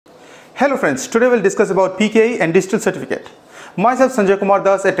Hello friends, today we'll discuss about PKI and digital certificate. Myself Sanjay Kumar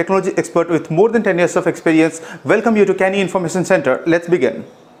Das, a technology expert with more than 10 years of experience. Welcome you to Canny Information Center. Let's begin.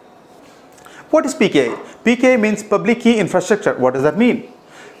 What is PKI? PKI means Public Key Infrastructure. What does that mean?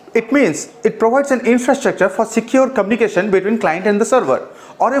 It means it provides an infrastructure for secure communication between client and the server,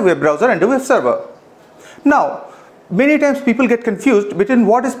 or a web browser and a web server. Now, many times people get confused between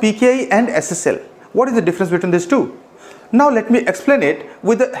what is PKI and SSL. What is the difference between these two? Now let me explain it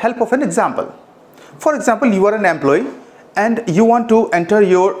with the help of an example. For example, you are an employee and you want to enter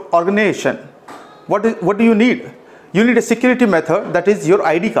your organization. What do you need? You need a security method, that is your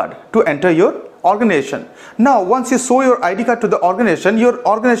ID card, to enter your organization. Now once you show your ID card to the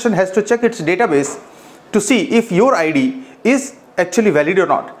organization has to check its database to see if your ID is actually valid or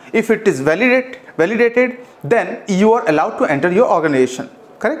not. If it is validated, then you are allowed to enter your organization.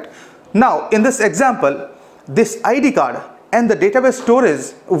 Correct? Now in this example, this ID card and the database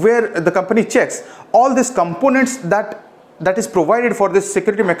storage where the company checks all these components that is provided for this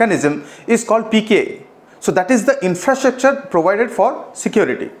security mechanism is called PKI. So that is the infrastructure provided for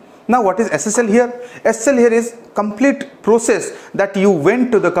security. Now what is SSL here? SSL here is complete process that you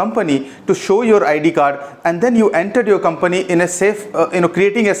went to the company to show your ID card, and then you entered your company in a safe,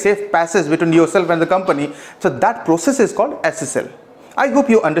 creating a safe passage between yourself and the company. So that process is called SSL. I hope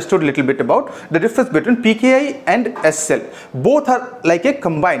you understood a little bit about the difference between PKI and SSL. Both are like a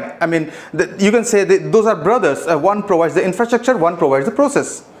combined. I mean, you can say those are brothers. One provides the infrastructure, one provides the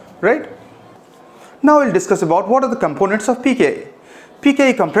process, right? Now we'll discuss about what are the components of PKI.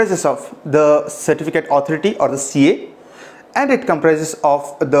 PKI comprises of the certificate authority, or the CA, and it comprises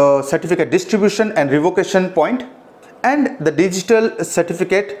of the certificate distribution and revocation point, and the digital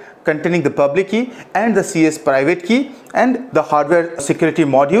certificate containing the public key and the CS private key, and the hardware security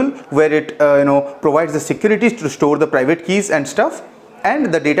module where it provides the securities to store the private keys and stuff,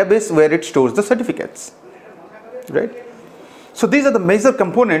 and the database where it stores the certificates, right? So these are the major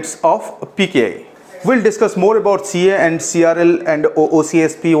components of PKI. We'll discuss more about CA and CRL and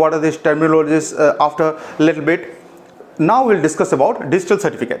OCSP, what are these terminologies after a little bit. Now we'll discuss about digital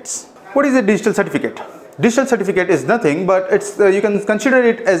certificates. What is a digital certificate? Digital certificate is nothing but it's you can consider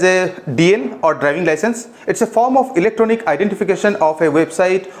it as a DL or driving license. It's a form of electronic identification of a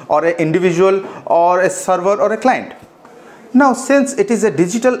website or an individual or a server or a client. Now since it is a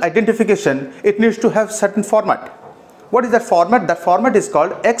digital identification, it needs to have certain format. What is that format? That format is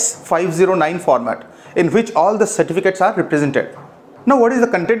called X509 format, in which all the certificates are represented. Now what is the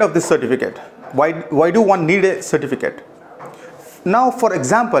content of this certificate? Why do one need a certificate? Now for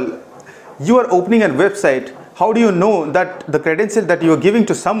example, you are opening a website. How do you know that the credential that you are giving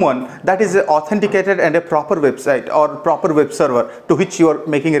to someone, that is authenticated and a proper website or proper web server to which you are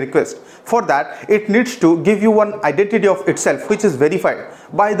making a request? For that, it needs to give you one identity of itself which is verified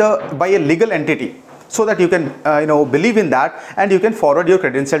by a legal entity, so that you can believe in that and you can forward your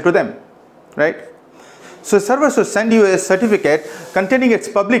credential to them, right? So server should send you a certificate containing its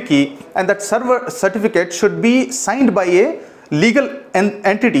public key, and that server certificate should be signed by a legal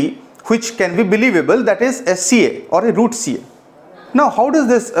entity which can be believable, that is a CA or a root CA. Now how does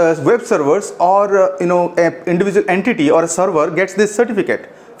this web servers or an individual entity or a server gets this certificate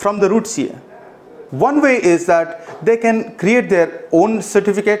from the root CA? One way is that they can create their own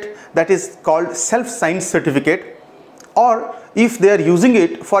certificate, that is called self-signed certificate, or if they are using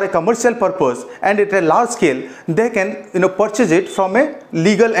it for a commercial purpose and at a large scale, they can purchase it from a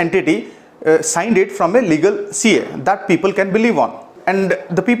legal entity, signed it from a legal CA that people can believe on. And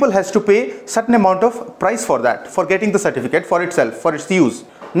the people has to pay certain amount of price for that, for getting the certificate for itself, for its use.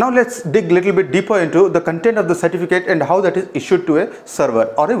 Now let's dig a little bit deeper into the content of the certificate and how that is issued to a server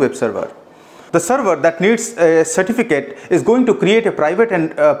or a web server. The server that needs a certificate is going to create a private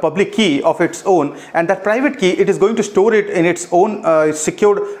and public key of its own, and that private key, it is going to store it in its own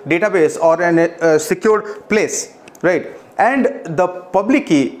secured database or in a secured place, right? And the public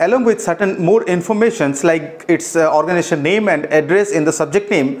key, along with certain more informations like its organization name and address in the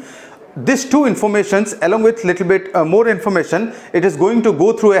subject name, these two informations along with little bit more information, it is going to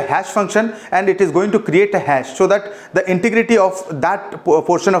go through a hash function, and it is going to create a hash so that the integrity of that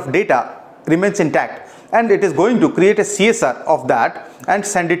portion of data remains intact, and it is going to create a CSR of that and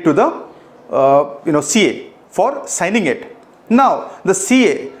send it to the CA for signing it. Now the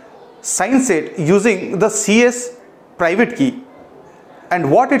CA signs it using the CS private key, and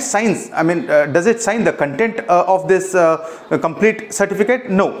what it signs, does it sign the content of this complete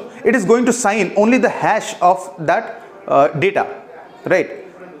certificate? No, it is going to sign only the hash of that data, right?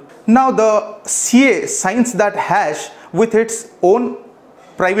 Now the CA signs that hash with its own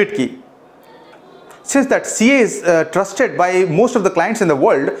private key. Since that CA is trusted by most of the clients in the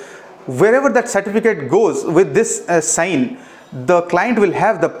world, wherever that certificate goes with this sign, the client will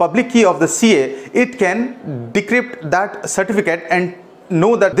have the public key of the CA. It can decrypt that certificate and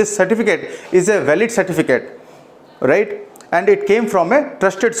know that this certificate is a valid certificate, right? And it came from a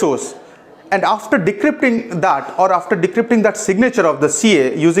trusted source. And after decrypting that, or after decrypting that signature of the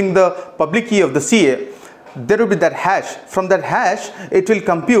CA using the public key of the CA, there will be that hash. From that hash, it will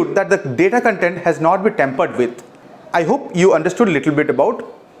compute that the data content has not been tampered with. I hope you understood a little bit about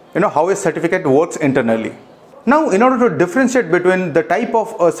how a certificate works internally. Now, in order to differentiate between the type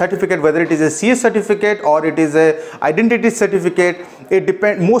of certificate, whether it is a CA certificate or it is a identity certificate, it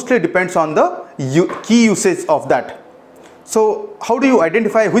mostly depends on the key usage of that. So how do you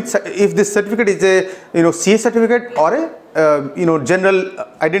identify if this certificate is a CA certificate or a general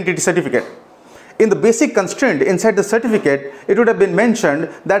identity certificate? In the basic constraint inside the certificate, it would have been mentioned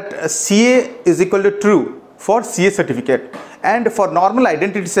that CA is equal to true for CA certificate, and for normal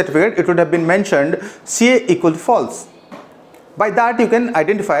identity certificate it would have been mentioned CA equal to false. By that you can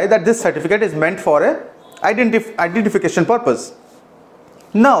identify that this certificate is meant for a identification purpose.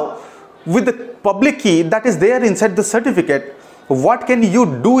 Now, with the public key that is there inside the certificate, what can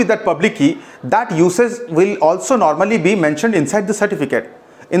you do with that public key? That usage will also normally be mentioned inside the certificate.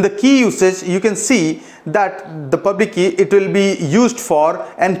 In the key usage, you can see that the public key, it will be used for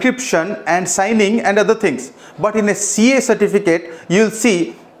encryption and signing and other things. But in a CA certificate, you will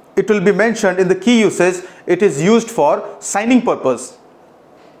see it will be mentioned in the key usage, it is used for signing purpose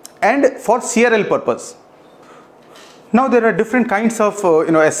and for CRL purpose. Now there are different kinds of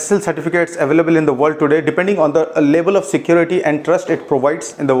SSL certificates available in the world today, depending on the level of security and trust it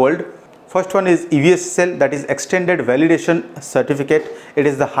provides in the world. First one is EVSSL, that is Extended Validation Certificate. It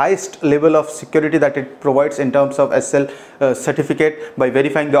is the highest level of security that it provides in terms of SSL certificate by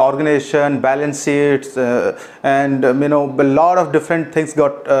verifying the organization, balance sheets, and a lot of different things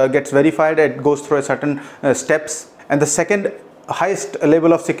gets verified. It goes through a certain steps. And the second highest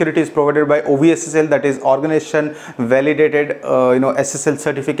level of security is provided by OVSSL, that is Organization Validated SSL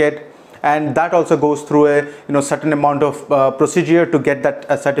certificate. And that also goes through a certain amount of procedure to get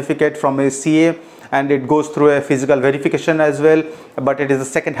that certificate from a CA, and it goes through a physical verification as well, but it is the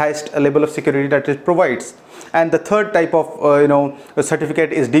second highest level of security that it provides. And the third type of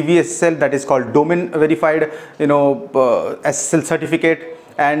certificate is DVSSL, that is called Domain Verified SSL certificate,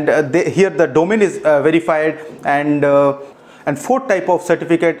 and here the domain is verified. And fourth type of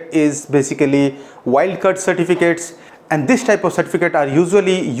certificate is basically wildcard certificates. And this type of certificate are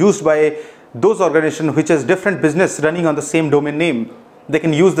usually used by those organizations which has different business running on the same domain name. They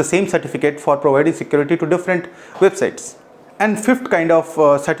can use the same certificate for providing security to different websites. And fifth kind of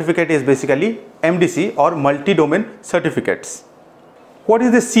certificate is basically MDC, or multi-domain certificates. What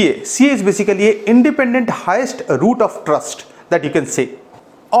is the CA? CA is basically an independent highest root of trust that you can say,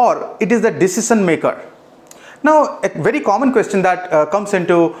 or it is the decision maker. Now, a very common question that comes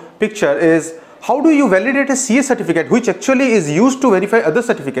into picture is, how do you validate a CA certificate which actually is used to verify other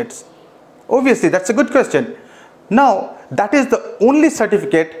certificates? Obviously, that's a good question. Now, that is the only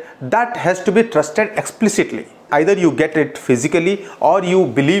certificate that has to be trusted explicitly. Either you get it physically, or you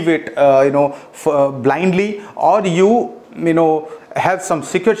believe it blindly, or you have some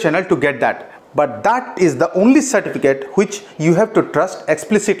secure channel to get that. But that is the only certificate which you have to trust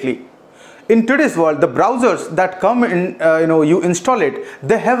explicitly. In today's world, the browsers that come in, you install it,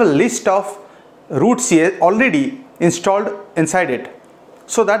 they have a list of root CA already installed inside it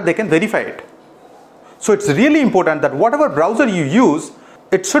so that they can verify it. So it's really important that whatever browser you use,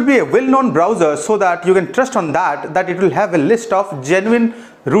 it should be a well-known browser so that you can trust on that it will have a list of genuine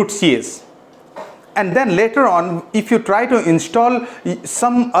root CAs. And then later on, if you try to install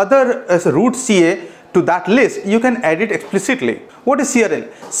some other root CA to that list, you can add it explicitly. What is CRL?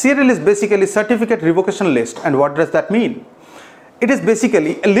 CRL is basically Certificate Revocation List. And what does that mean? It is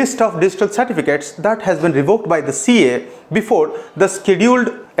basically a list of digital certificates that has been revoked by the CA before the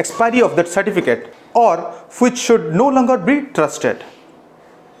scheduled expiry of that certificate, or which should no longer be trusted.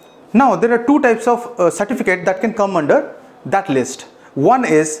 Now, there are two types of certificate that can come under that list. One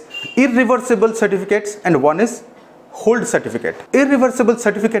is irreversible certificates and one is hold certificate. Irreversible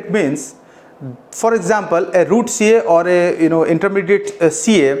certificate means, for example, a root CA or a intermediate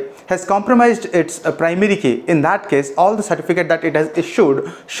CA has compromised its primary key. In that case, all the certificate that it has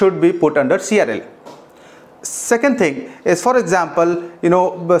issued should be put under CRL. Second thing is, for example,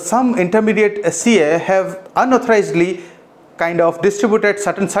 some intermediate CA have unauthorizedly kind of distributed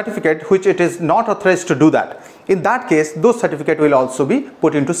certain certificate which it is not authorized to do that. In that case, those certificate will also be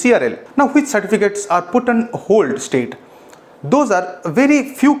put into CRL. Now, which certificates are put on hold state? Those are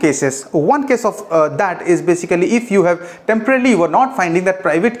very few cases. One case of that is basically if you have temporarily, you are not finding that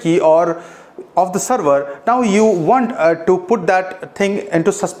private key or of the server, now you want to put that thing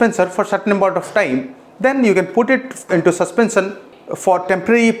into suspension for certain amount of time, then you can put it into suspension for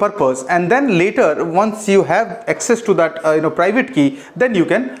temporary purpose, and then later once you have access to that private key, then you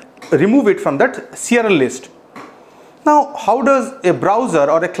can remove it from that CRL list. Now, how does a browser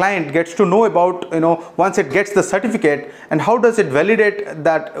or a client gets to know about once it gets the certificate, and how does it validate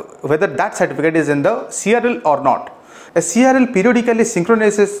that whether that certificate is in the CRL or not? A CRL periodically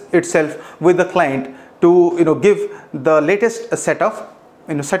synchronizes itself with the client to give the latest set of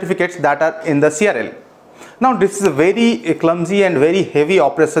certificates that are in the CRL. Now, this is a very clumsy and very heavy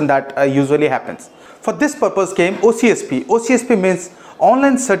operation that usually happens. For this purpose came OCSP. OCSP means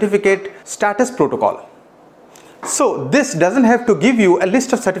Online Certificate Status Protocol. So this doesn't have to give you a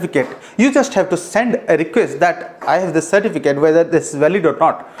list of certificate. You just have to send a request that I have this certificate, whether this is valid or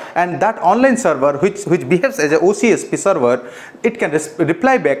not, and that online server which behaves as a OCSP server, it can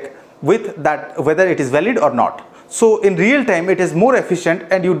reply back with that whether it is valid or not. So in real time it is more efficient,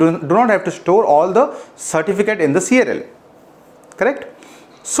 and you do not have to store all the certificate in the CRL. Correct?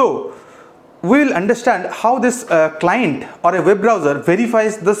 So we will understand how this client or a web browser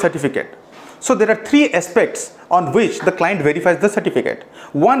verifies the certificate. So there are three aspects on which the client verifies the certificate.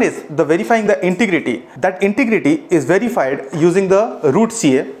 One is the verifying the integrity. That integrity is verified using the root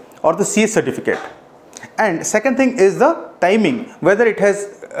CA or the CA certificate. And second thing is the timing, whether it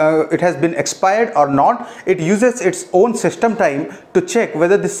has been expired or not. It uses its own system time to check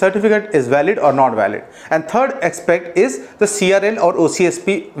whether this certificate is valid or not valid. And third aspect is the CRL or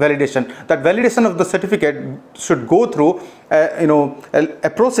OCSP validation. That validation of the certificate should go through a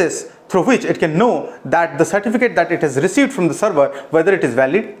process through which it can know that the certificate that it has received from the server, whether it is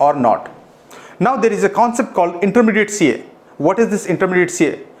valid or not. Now there is a concept called intermediate CA. What is this intermediate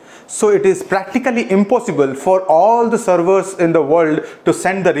CA? So it is practically impossible for all the servers in the world to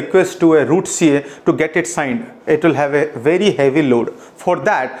send the request to a root CA to get it signed. It will have a very heavy load. For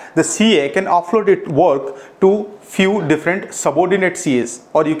that, the CA can offload its work to few different subordinate CAs,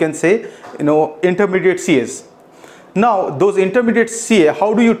 or you can say intermediate CAs. Now those intermediate CA,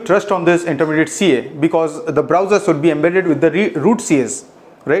 how do you trust on this intermediate CA? Because the browser should be embedded with the root CAs,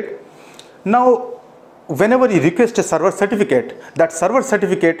 right? Now whenever you request a server certificate, that server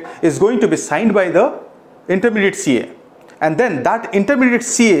certificate is going to be signed by the intermediate CA, and then that intermediate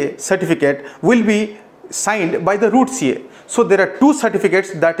CA certificate will be signed by the root CA. So there are two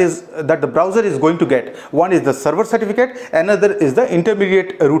certificates that the browser is going to get. One is the server certificate, another is the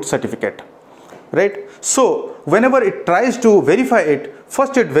intermediate root certificate, right? So whenever it tries to verify it,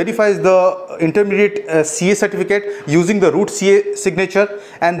 first it verifies the intermediate CA certificate using the root CA signature,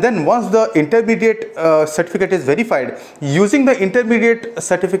 and then once the intermediate certificate is verified using the intermediate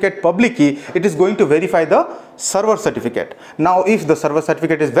certificate public key, it is going to verify the server certificate. Now if the server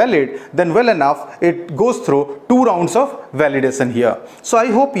certificate is valid, then well enough it goes through 2 rounds of validation here. So I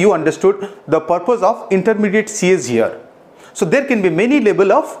hope you understood the purpose of intermediate CAs here. So there can be many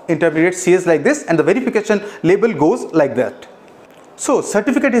label of intermediate CAs like this, and the verification label goes like that. So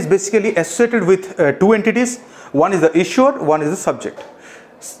certificate is basically associated with two entities. One is the issuer, one is the subject.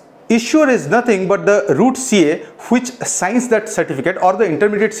 Issuer is nothing but the root CA which signs that certificate, or the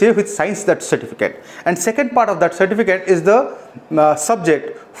intermediate CA which signs that certificate. And second part of that certificate is the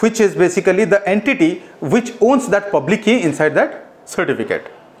subject, which is basically the entity which owns that public key inside that certificate.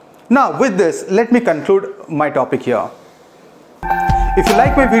 Now with this, let me conclude my topic here. If you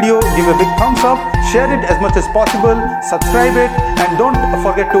like my video, give a big thumbs up, share it as much as possible, subscribe it, and don't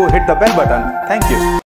forget to hit the bell button. Thank you.